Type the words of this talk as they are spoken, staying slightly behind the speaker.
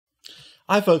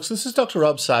Hi folks, this is Dr.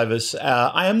 Rob Cywes.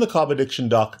 I am the Carb Addiction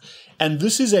Doc, and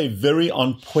this is a very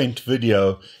on-point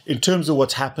video in terms of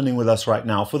what's happening with us right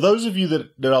now. For those of you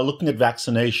that are looking at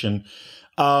vaccination,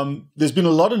 there's been a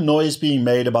lot of noise being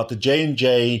made about the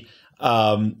J&J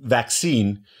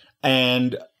vaccine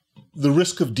and the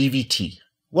risk of DVT.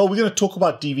 Well, we're going to talk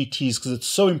about DVTs because it's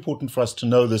so important for us to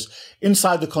know this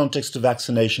inside the context of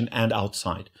vaccination and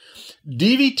outside.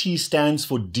 DVT stands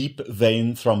for deep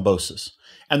vein thrombosis.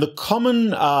 And the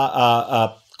common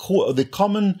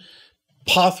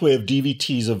pathway of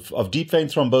DVTs, of deep vein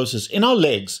thrombosis, in our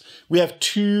legs, we have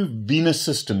two venous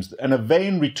systems, and a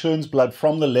vein returns blood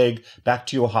from the leg back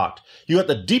to your heart. You got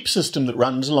the deep system that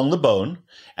runs along the bone,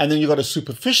 and then you got a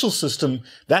superficial system.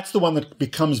 That's the one that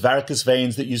becomes varicose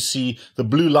veins that you see, the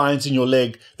blue lines in your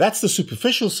leg. That's the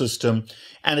superficial system,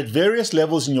 and at various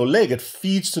levels in your leg, it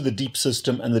feeds to the deep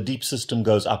system, and the deep system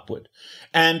goes upward.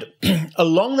 And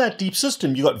along that deep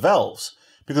system, you got valves.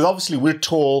 Because obviously we're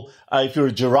tall. If you're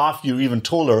a giraffe, you're even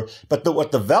taller. But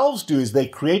what the valves do is they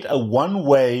create a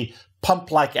one-way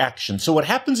pump-like action. So what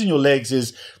happens in your legs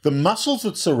is the muscles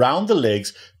that surround the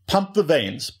legs pump the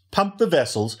veins, pump the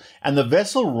vessels, and the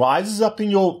vessel rises up in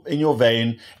your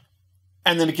vein,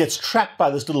 and then it gets trapped by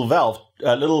this little valve,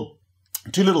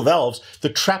 two little valves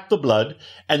that trap the blood,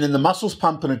 and then the muscles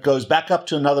pump and it goes back up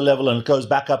to another level and it goes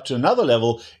back up to another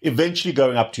level, eventually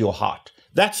going up to your heart.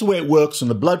 That's the way it works, and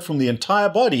the blood from the entire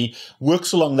body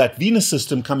works along that venous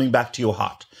system coming back to your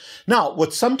heart. Now,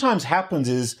 what sometimes happens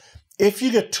is if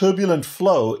you get turbulent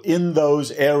flow in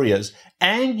those areas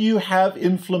and you have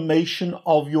inflammation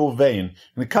of your vein, and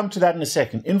we'll come to that in a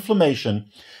second, inflammation,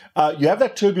 you have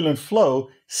that turbulent flow,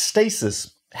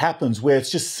 stasis happens where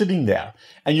it's just sitting there,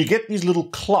 and you get these little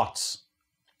clots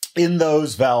in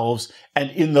those valves and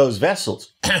in those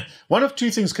vessels. One of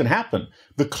two things can happen.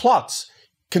 The clots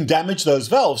can damage those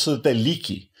valves so that they're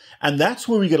leaky. And that's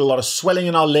where we get a lot of swelling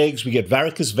in our legs. We get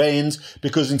varicose veins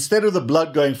because instead of the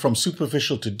blood going from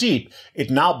superficial to deep, it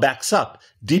now backs up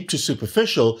deep to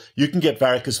superficial. You can get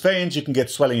varicose veins, you can get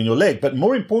swelling in your leg. But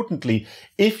more importantly,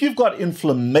 if you've got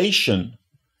inflammation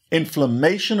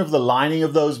of the lining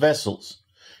of those vessels,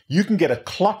 you can get a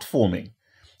clot forming.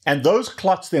 And those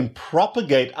clots then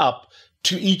propagate up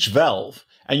to each valve.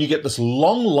 And you get this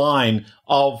long line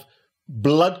of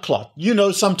blood clot. You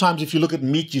know, sometimes if you look at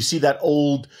meat, you see that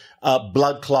old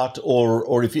blood clot,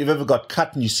 or if you've ever got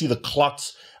cut and you see the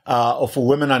clots, or for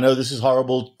women, I know this is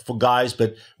horrible for guys,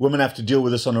 but women have to deal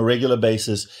with this on a regular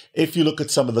basis. If you look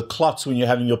at some of the clots when you're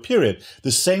having your period,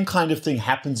 the same kind of thing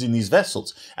happens in these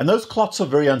vessels. And those clots are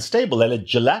very unstable. They're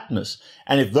gelatinous.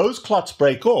 And if those clots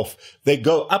break off, they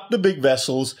go up the big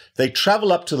vessels, they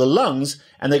travel up to the lungs,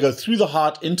 and they go through the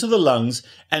heart into the lungs.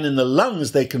 And in the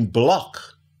lungs, they can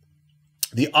block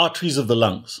the arteries of the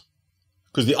lungs,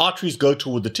 because the arteries go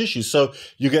toward the tissue. So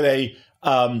you get a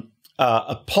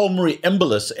pulmonary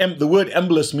embolus. The word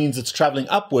embolus means it's traveling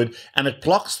upward, and it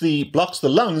blocks the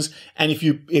lungs. And if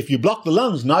you block the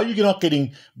lungs, now you're not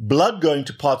getting blood going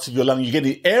to parts of your lung. You're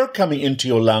getting air coming into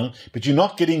your lung, but you're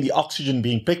not getting the oxygen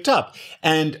being picked up.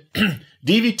 And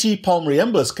DVT, pulmonary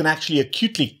embolus, can actually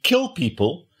acutely kill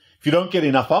people if you don't get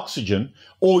enough oxygen,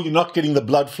 or you're not getting the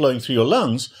blood flowing through your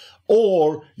lungs,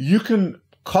 or you can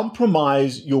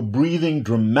compromise your breathing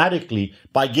dramatically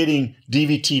by getting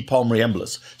DVT, pulmonary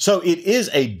embolus. So it is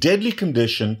a deadly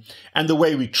condition, and the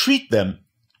way we treat them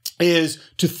is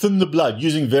to thin the blood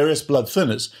using various blood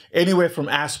thinners, anywhere from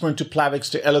aspirin to Plavix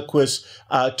to Eliquis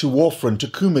to warfarin to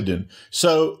Coumadin.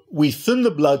 So we thin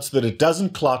the blood so that it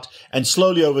doesn't clot, and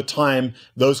slowly over time,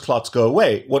 those clots go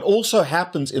away. What also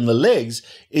happens in the legs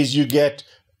is you get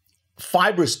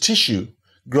fibrous tissue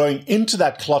growing into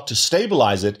that clot to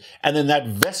stabilize it, and then that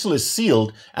vessel is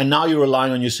sealed, and now you're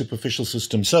relying on your superficial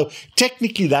system. So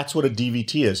technically, that's what a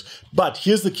DVT is. But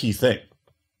here's the key thing.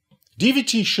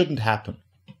 DVT shouldn't happen.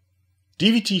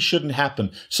 DVT shouldn't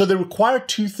happen. So they require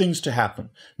two things to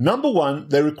happen. Number one,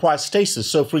 they require stasis.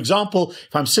 So for example,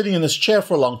 if I'm sitting in this chair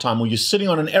for a long time, or you're sitting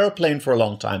on an airplane for a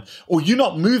long time, or you're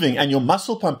not moving and your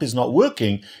muscle pump is not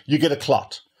working, you get a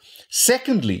clot.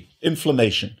 Secondly,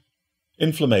 inflammation.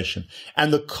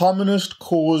 And the commonest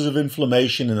cause of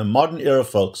inflammation in the modern era,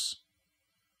 folks,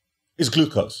 is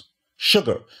glucose,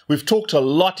 sugar. We've talked a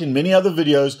lot in many other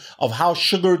videos of how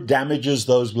sugar damages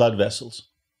those blood vessels.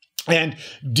 And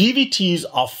DVTs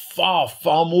are far,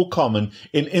 far more common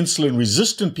in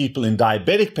insulin-resistant people, in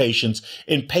diabetic patients,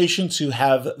 in patients who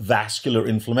have vascular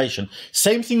inflammation.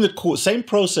 Same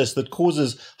process that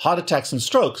causes heart attacks and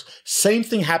strokes. Same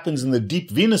thing happens in the deep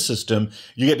venous system.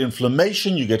 You get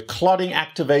inflammation, you get clotting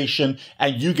activation,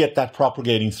 and you get that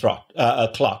propagating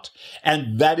clot.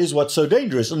 And that is what's so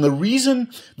dangerous. And the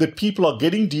reason that people are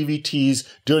getting DVTs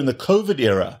during the COVID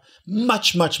era,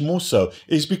 much, much more so,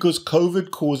 is because COVID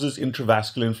causes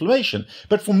intravascular inflammation.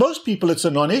 But for most people, it's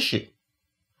a non-issue.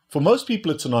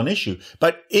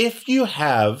 But if you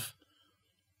have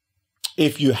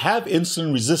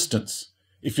insulin resistance,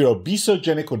 if you're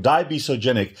obesogenic or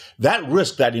diabesogenic, that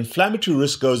risk, that inflammatory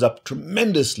risk goes up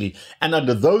tremendously. And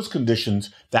under those conditions,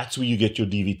 that's where you get your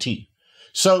DVT.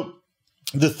 So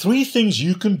the 3 things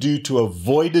you can do to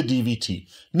avoid a DVT.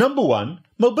 Number 1,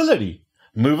 mobility.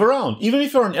 Move around. Even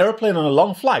if you're on an airplane on a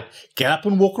long flight, get up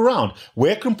and walk around.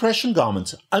 Wear compression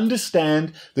garments.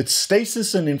 Understand that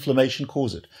stasis and inflammation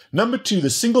cause it. Number 2, the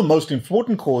single most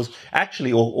important cause,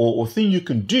 actually, or thing you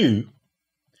can do,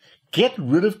 get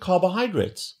rid of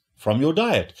carbohydrates from your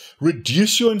diet.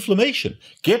 Reduce your inflammation.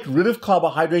 Get rid of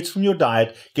carbohydrates from your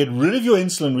diet. Get rid of your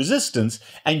insulin resistance,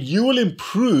 and you will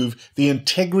improve the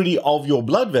integrity of your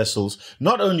blood vessels,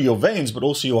 not only your veins, but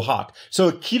also your heart. So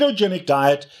a ketogenic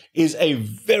diet is a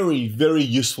very, very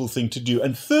useful thing to do.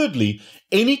 And thirdly,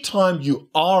 anytime you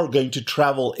are going to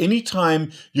travel,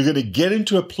 anytime you're going to get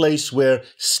into a place where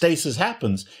stasis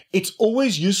happens, it's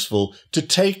always useful to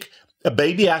take a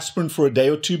baby aspirin for a day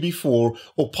or 2 before,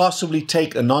 or possibly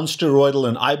take a non-steroidal,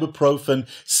 an ibuprofen,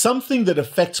 something that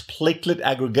affects platelet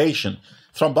aggregation.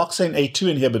 Thromboxane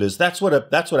A2 inhibitors, that's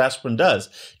what aspirin does.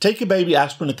 Take a baby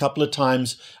aspirin a couple of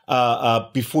times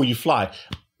before you fly.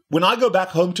 When I go back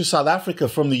home to South Africa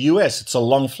from the US, it's a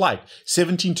long flight,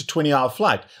 17 to 20-hour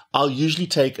flight. I'll usually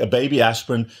take a baby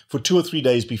aspirin for 2 or 3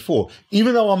 days before.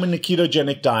 Even though I'm in a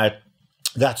ketogenic diet,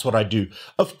 that's what I do.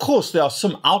 Of course, there are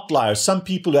some outliers, some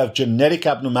people who have genetic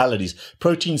abnormalities,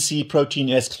 protein C, protein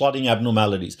S, clotting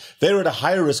abnormalities. They're at a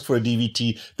higher risk for a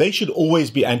DVT. They should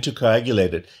always be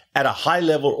anticoagulated at a high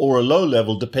level or a low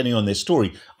level, depending on their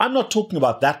story. I'm not talking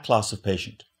about that class of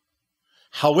patient.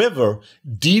 However,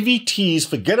 DVTs,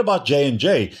 forget about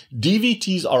J&J,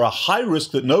 DVTs are a high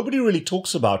risk that nobody really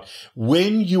talks about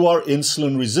when you are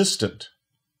insulin resistant.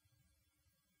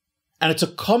 And it's a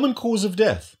common cause of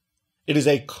death. It is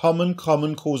a common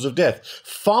cause of death,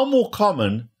 far more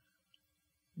common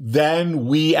than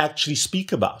we actually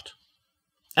speak about.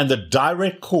 And the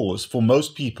direct cause for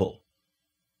most people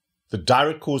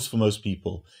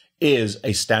is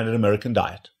a standard American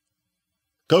diet.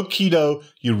 Go keto,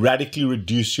 you radically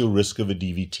reduce your risk of a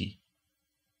DVT.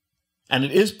 And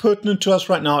it is pertinent to us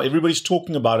right now. Everybody's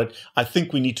talking about it. I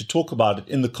think we need to talk about it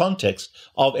in the context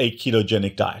of a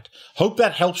ketogenic diet. Hope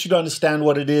that helps you to understand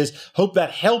what it is. Hope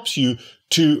that helps you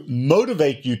to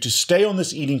motivate you to stay on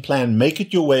this eating plan, make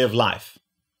it your way of life.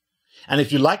 And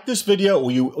if you like this video,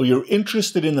 or you're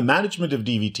interested in the management of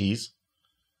DVTs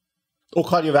or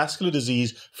cardiovascular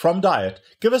disease from diet,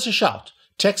 give us a shout.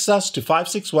 Text us to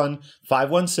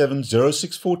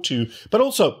 561-517-0642. But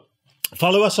also,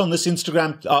 follow us on this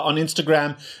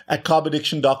Instagram at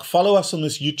CarbAddictionDoc. Follow us on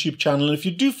this YouTube channel. And if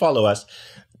you do follow us,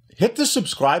 hit the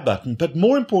subscribe button. But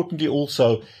more importantly,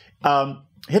 also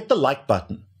hit the like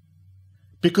button,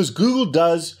 because Google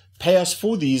does pay us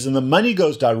for these, and the money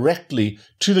goes directly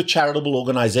to the charitable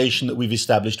organization that we've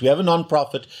established. We have a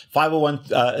nonprofit,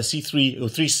 501c3 or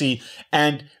 3C,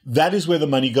 and that is where the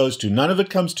money goes to. None of it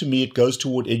comes to me. It goes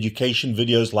toward education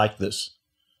videos like this.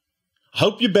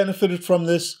 Hope you benefited from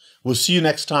this. We'll see you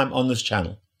next time on this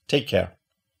channel. Take care.